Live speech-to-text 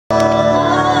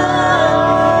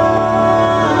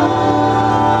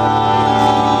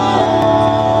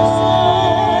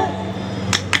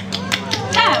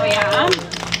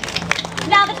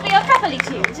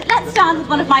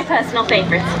personal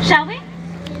favourites, shall we?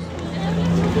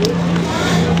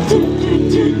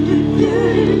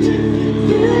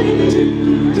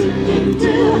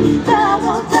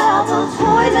 Double, double,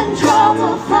 toys and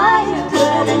trouble, fire,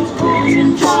 burden,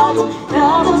 cauldron, trouble,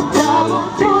 double, double,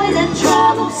 toys and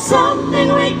trouble,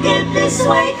 something wicked this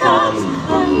way comes.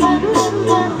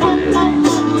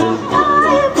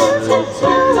 Fire, filter,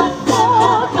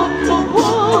 telephone,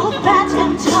 wolf, bat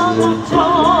and tongue of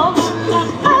dog.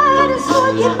 I just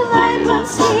want you blind but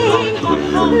see,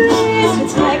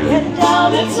 lizards hanging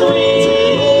down its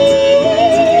wings.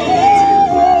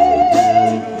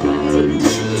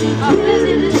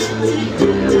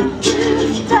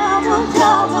 Double,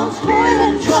 double, toil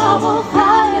and trouble,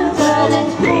 fire, burden,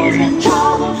 cauldron,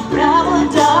 trouble, double,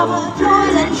 double,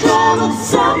 toil and trouble,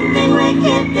 something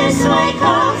wicked this way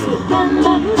comes.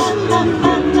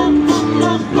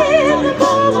 Hear the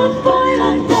golden boil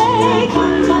and bake,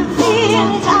 feel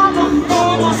it out of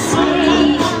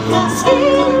fantasy,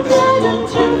 skin, blood and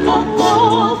tooth of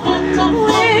wolf, which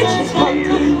is what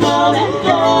the girl and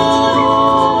gold.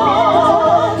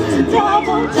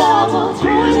 Double, double,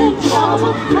 toil and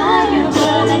trouble, fire,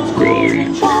 burden,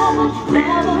 cauldron, trouble,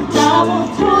 double, double,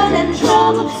 toil and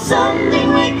trouble, something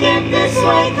wicked this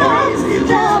way comes.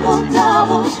 Double,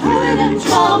 double, toil and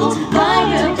trouble,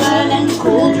 fire, burden,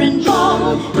 cauldron,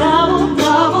 trouble, double,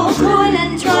 double, toil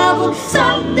and trouble,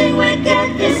 something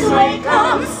wicked this way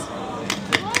comes.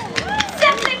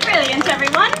 Simply brilliant,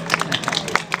 everyone.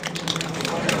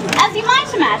 As you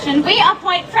might imagine, we are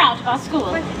quite proud of our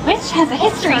school, which has a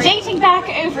history dating back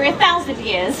over 1,000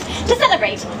 years. To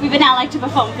celebrate, we would now like to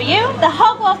perform for you the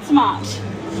Hogwarts March.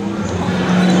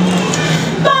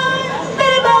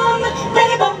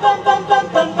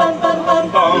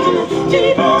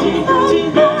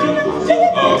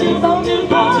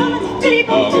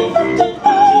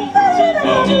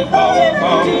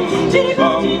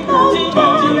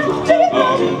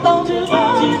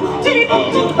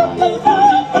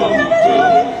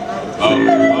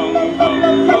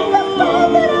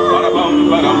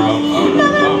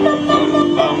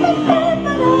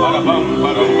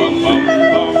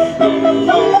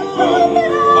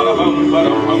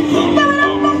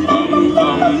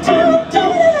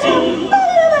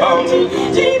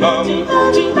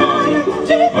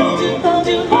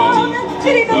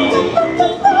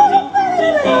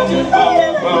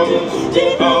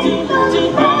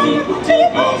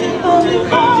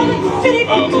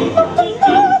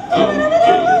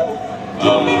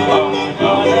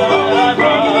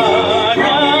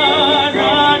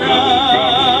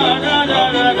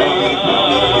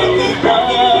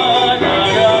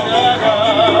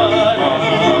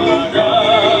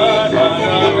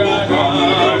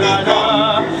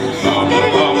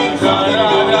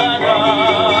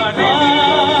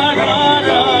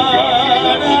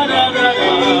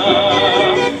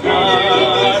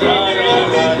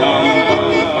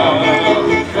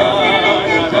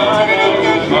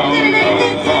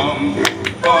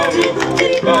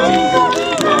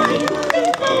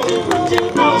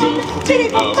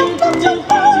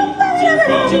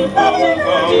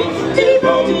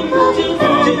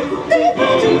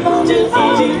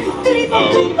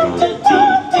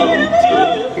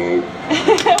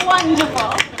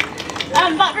 Wonderful.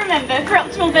 But remember, for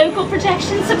optimal vocal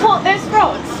projection, support those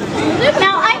rods.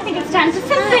 Now I think it's time to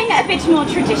something a bit more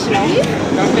traditional.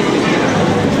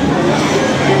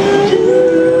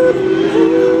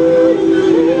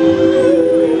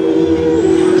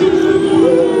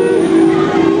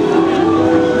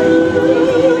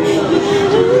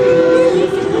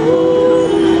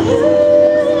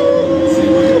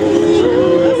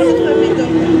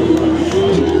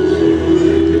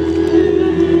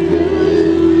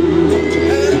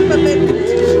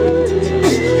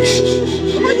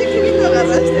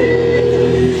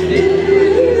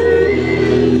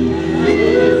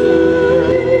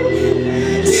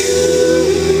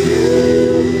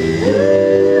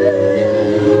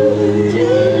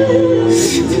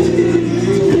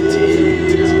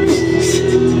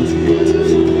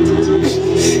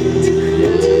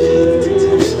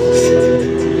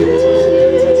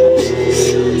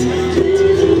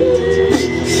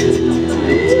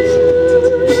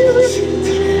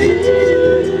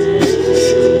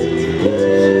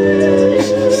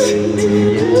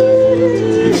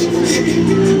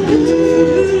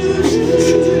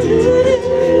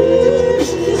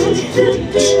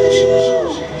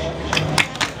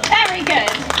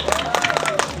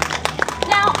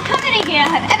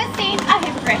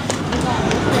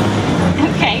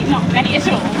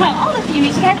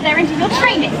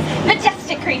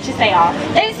 They are.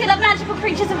 Those who love magical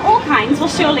creatures of all kinds will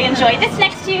surely enjoy this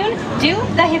next tune, Do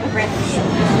the Hippogriff.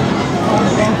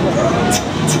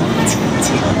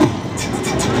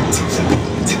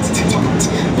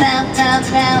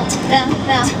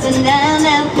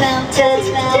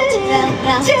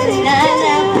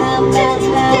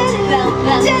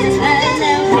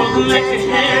 Let your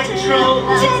hair control,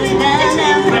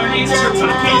 learning to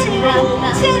rock and roll,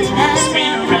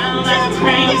 spin around like a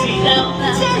crazy elf,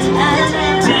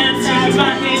 dance to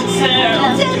my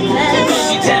himself,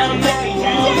 boogie down, make it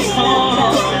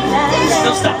beautiful,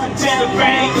 don't stop until the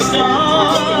break of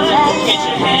dawn, get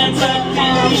your hands up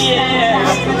in the air,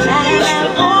 like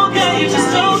the old girl you just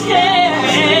don't care,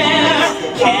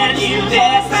 can you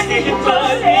dance like a hip hop?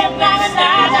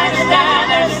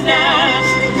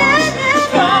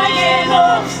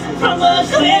 From a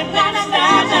cliff, na na na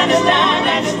na na na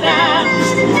na na na,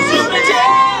 zooming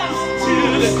down to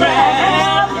the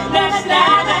ground, na na na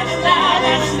na na na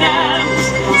na na,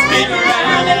 spin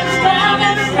around and around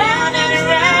and around and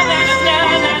around and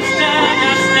around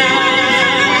and around,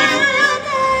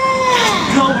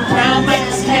 go around like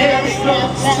a scary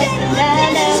ghost,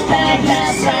 spin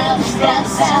yourself,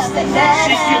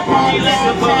 shake your body like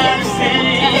a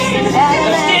butterfly,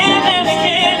 again and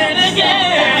again and again.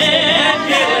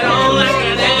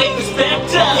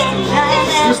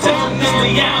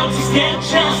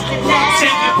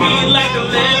 Take your beat like a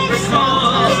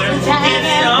leprechaun. Get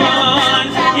it on,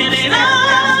 get it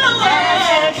on.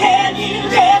 Can you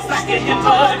dance like a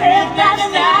hippo? Na na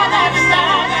na na na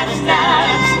na na na.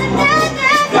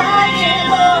 Flying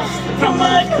low from a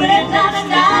cliff. Na na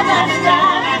na na na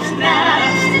na na na.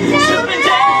 Jumping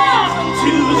down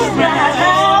to the ground.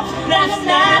 Na na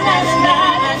na na na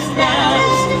na na.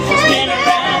 Spin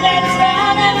around and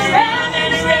around and around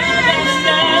and around and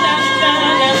around.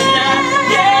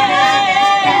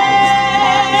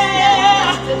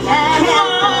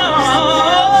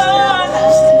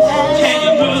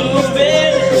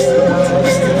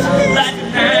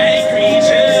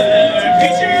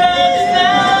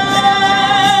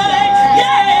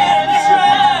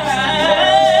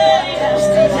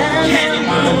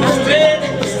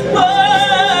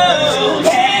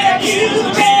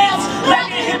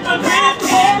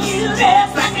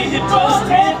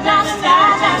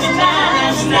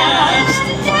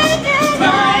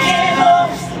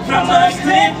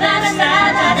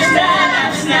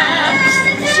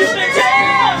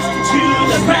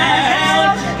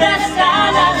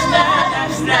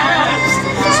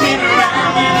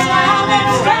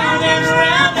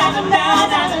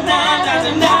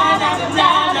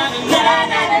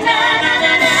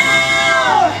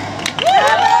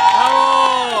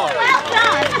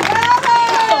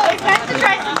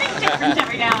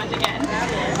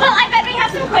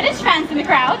 In the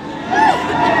crowd.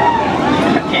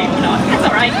 Okay, no, that's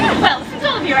alright. Well, since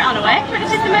all of you are unaware,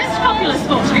 Quidditch is the most popular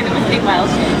sport through the Wizarding World,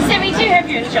 so we do hope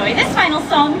you enjoy this final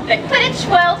song, the Quidditch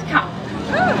World Cup.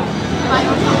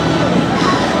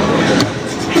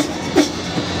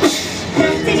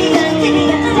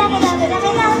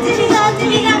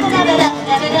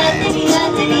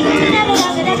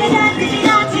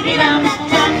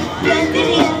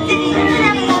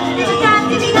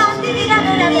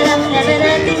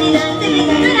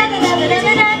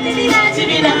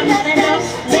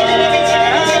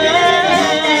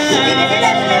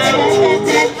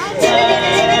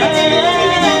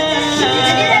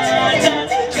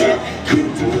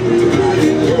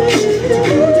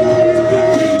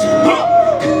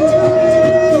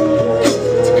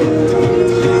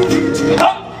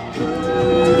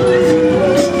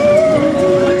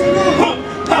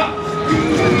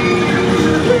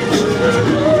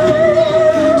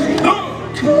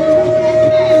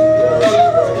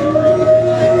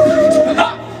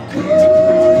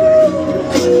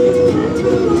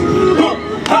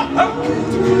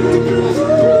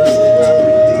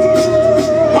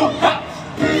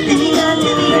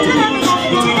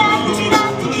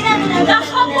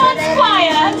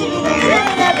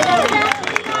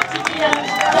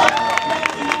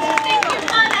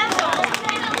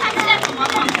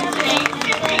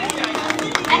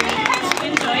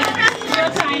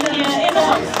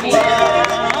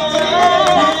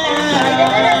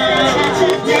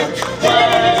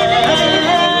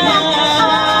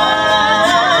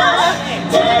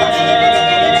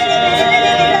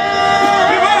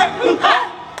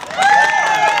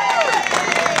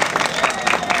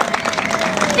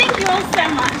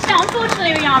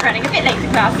 running a bit late to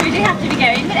class, so we do have to be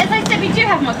going. But as I said, we do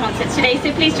have more concerts today,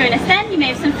 so please join us then. You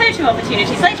may have some photo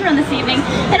opportunities later on this evening,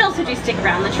 and also do stick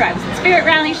around. The Tribes and Spirit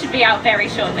Rally should be out very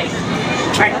shortly.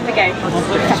 Right, off we go.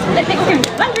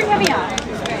 Let's wondering where we are.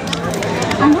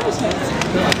 I'm